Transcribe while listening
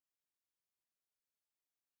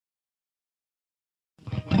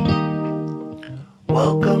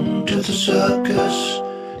Welcome to the circus,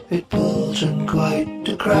 it pulls in quite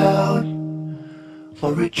a crowd,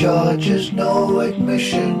 for it charges no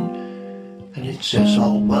admission, and it says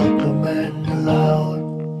all welcome and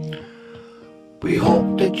allowed. We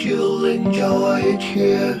hope that you'll enjoy it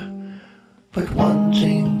here, but one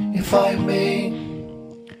thing if I may,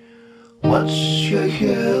 once you're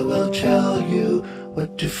here we'll tell you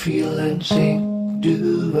what to feel and think,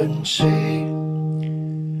 do and say.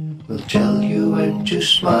 We'll tell you when to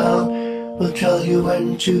smile, we'll tell you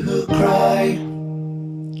when to cry.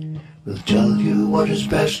 We'll tell you what is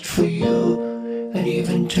best for you, and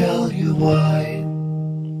even tell you why.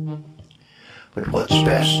 But what's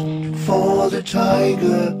best for the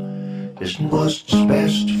tiger isn't what's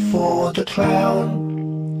best for the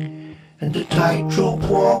clown. And the tightrope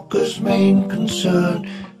walker's main concern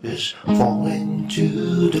is falling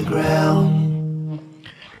to the ground.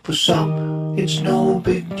 For some it's no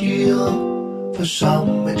big deal, for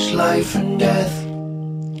some it's life and death.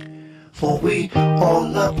 For we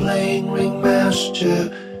all are playing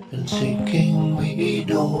Ringmaster and thinking we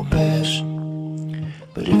know best.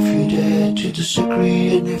 But if you dare to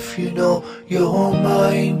disagree, and if you know your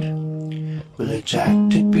mind, we'll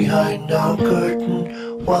attack it behind our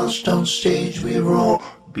curtain, whilst on stage we roar,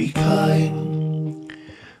 be kind.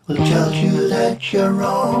 We'll tell you that you're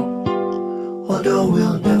wrong, although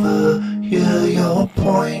we'll never hear your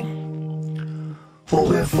point, for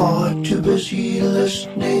we're far too busy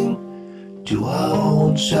listening to our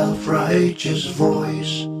own self-righteous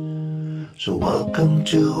voice. So welcome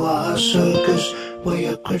to our circus, where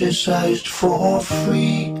you're criticized for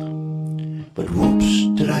free. But whoops,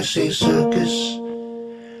 did I say circus?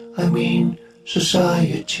 I mean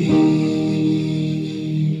society.